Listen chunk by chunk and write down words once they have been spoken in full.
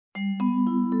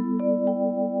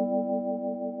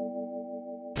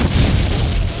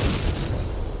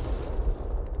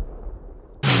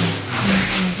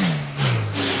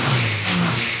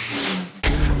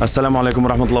السلام عليكم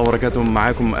ورحمة الله وبركاته.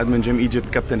 معاكم ادمن جيم ايجيبت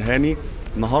كابتن هاني.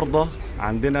 النهارده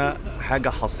عندنا حاجة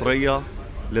حصرية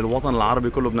للوطن العربي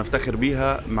كله بنفتخر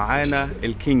بيها. معانا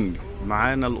الكينج،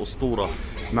 معانا الأسطورة،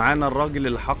 معانا الراجل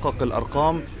اللي حقق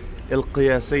الأرقام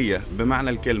القياسية بمعنى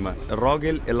الكلمة،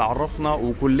 الراجل اللي عرفنا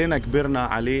وكلنا كبرنا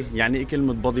عليه يعني ايه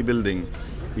كلمة بودي بيلدينج،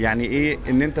 يعني ايه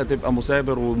ان انت تبقى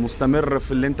مثابر ومستمر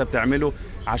في اللي انت بتعمله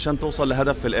عشان توصل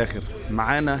لهدف في الاخر.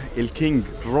 معانا الكينج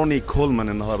روني كولمان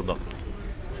النهارده.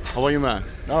 How are you, man?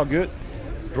 Oh, good.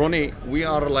 Ronnie, we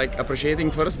are like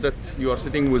appreciating first that you are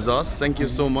sitting with us. Thank you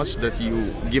so much that you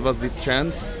give us this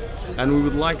chance, and we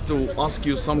would like to ask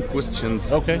you some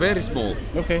questions. Okay. Very small.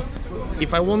 Okay.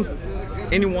 If I want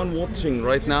anyone watching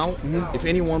right now, if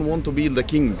anyone want to be the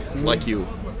king like you,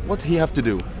 what he have to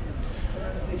do?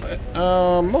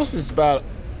 Mostly it's about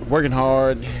working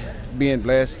hard, being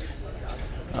blessed,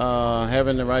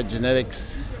 having the right genetics,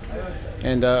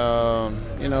 and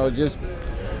just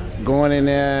going in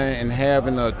there and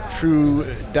having a true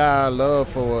dire love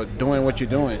for doing what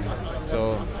you're doing. So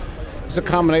it's a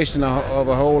combination of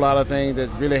a whole lot of things that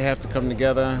really have to come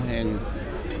together, and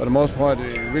for the most part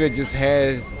it really just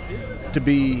has to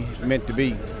be meant to be.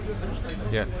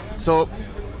 Yeah. So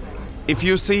if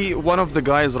you see one of the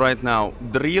guys right now,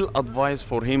 the real advice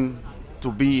for him to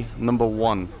be number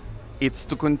one, it's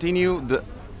to continue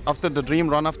after the dream,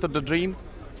 run after the dream.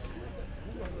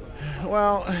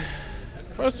 Well,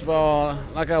 first of all,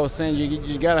 like I was saying,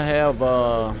 you got to have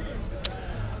a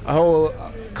whole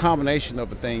combination of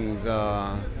things.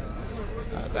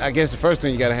 I guess the first thing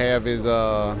you got to have is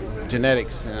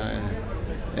genetics,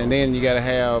 and then you got to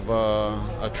have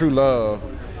a true love.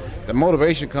 The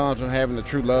motivation comes from having the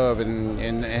true love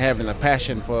and having a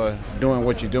passion for doing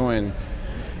what you're doing.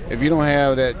 If you don't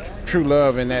have that true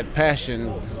love and that passion,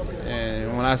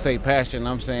 and when I say passion,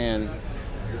 I'm saying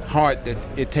heart that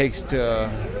it takes to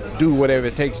do whatever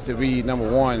it takes to be number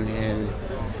one,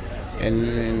 and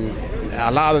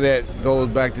a lot of that goes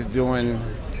back to doing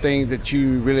things that you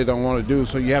really don't want to do,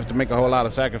 so you have to make a whole lot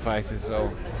of sacrifices.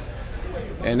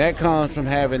 And that comes from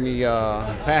having the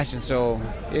passion. So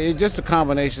it's just a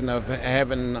combination of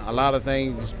having a lot of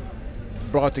things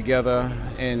brought together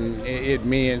and it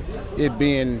being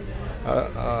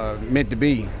meant to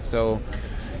be. So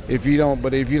if you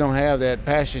don't have that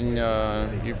passion,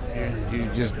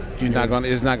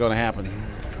 it's not gonna happen.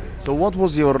 So what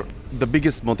was the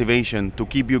biggest motivation to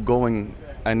keep you going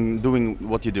and doing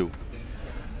what you do?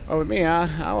 Oh, with me,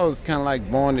 I was kind of like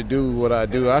born to do what I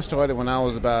do. I started when I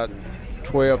was about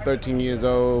 12, 13 years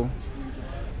old.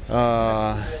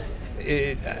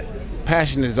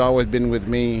 Passion has always been with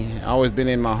me, always been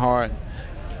in my heart,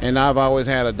 and I've always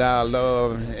had a dire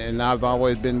love, and I've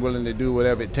always been willing to do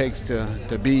whatever it takes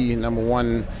to be number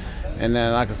one. And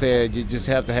then, like I said, you just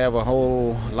have to have a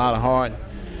whole lot of heart,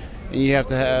 and you have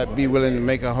to be willing to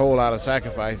make a whole lot of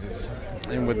sacrifices.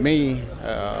 And with me,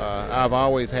 I've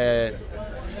always had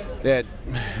that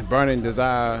burning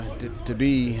desire to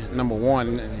be number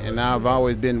one, and I've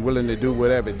always been willing to do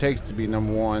whatever it takes to be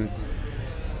number one.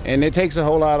 And it takes a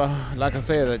whole lot of, like I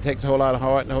said, it takes a whole lot of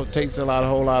heart, it takes a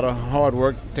whole lot of hard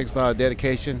work, it takes a lot of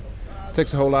dedication, it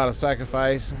takes a whole lot of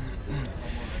sacrifice.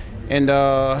 And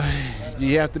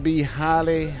you have to be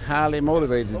highly, highly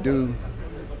motivated to do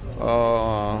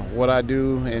what I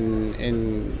do, and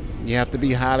you have to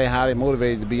be highly, highly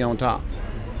motivated to be on top.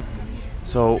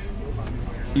 So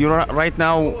you're right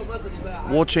now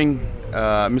watching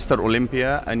Mr.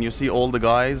 Olympia, and you see all the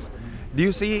guys. Do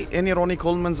you see any Ronnie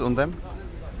Colemans on them?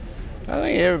 I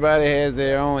think everybody has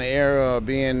their own era of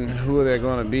being who they're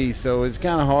going to be, so it's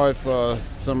kind of hard for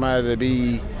somebody to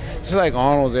be, just like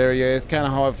Arnold's area, it's kind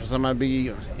of hard for somebody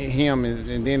to be him,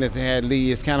 and then if they had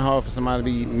Lee, it's kind of hard for somebody to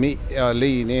be me,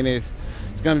 Lee, and then it's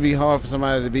going to be hard for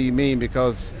somebody to be me,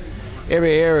 because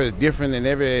every era is different and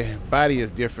every body is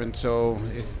different, so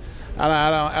it's,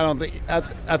 I don't think,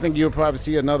 I think you'll probably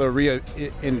see another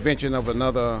reinvention of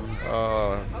another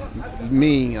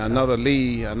me, another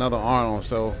Lee, another Arnold.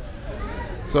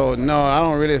 So no, I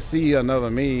don't really see another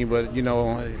me, but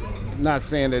not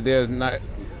saying that there's not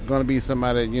going to be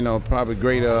somebody, probably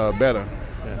greater or better.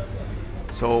 Yeah.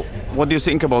 So what do you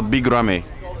think about Big Ramy?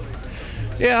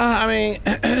 Yeah, I mean,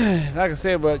 like I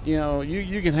said, but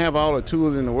you can have all the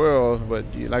tools in the world, but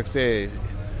like I said,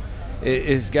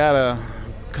 it's gotta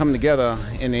come together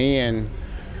in the end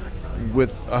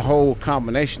with a whole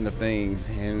combination of things,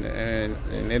 and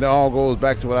it all goes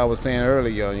back to what I was saying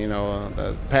earlier.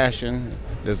 The passion,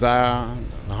 desire,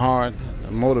 the heart,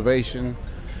 the motivation,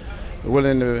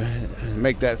 willing to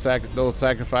make those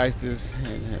sacrifices,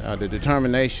 and, the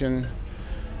determination,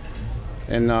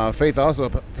 and faith also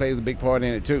plays a big part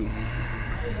in it too.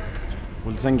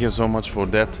 Well, thank you so much for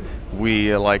that.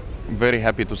 We like very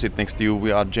happy to sit next to you.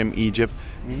 We are Gym Egypt,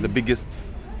 the biggest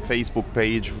Facebook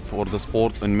page for the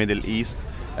sport in Middle East,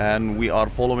 and we are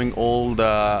following all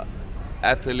the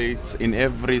athletes in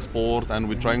every sport, and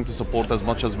we're trying to support as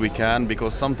much as we can,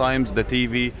 because sometimes the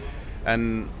TV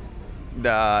and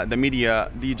the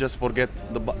media, they just forget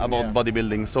about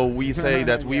bodybuilding. So we say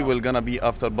that we will gonna be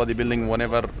after bodybuilding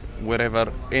whenever,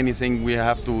 wherever, anything we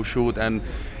have to shoot. And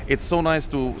it's so nice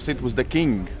to sit with the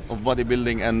king of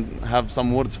bodybuilding and have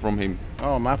some words from him.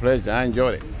 Oh, my pleasure. I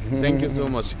enjoyed it. Thank you so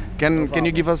much. Can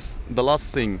you give us the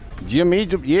last thing? Gym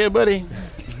Egypt, yeah, buddy.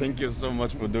 Thank you so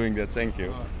much for doing that. Thank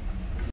you.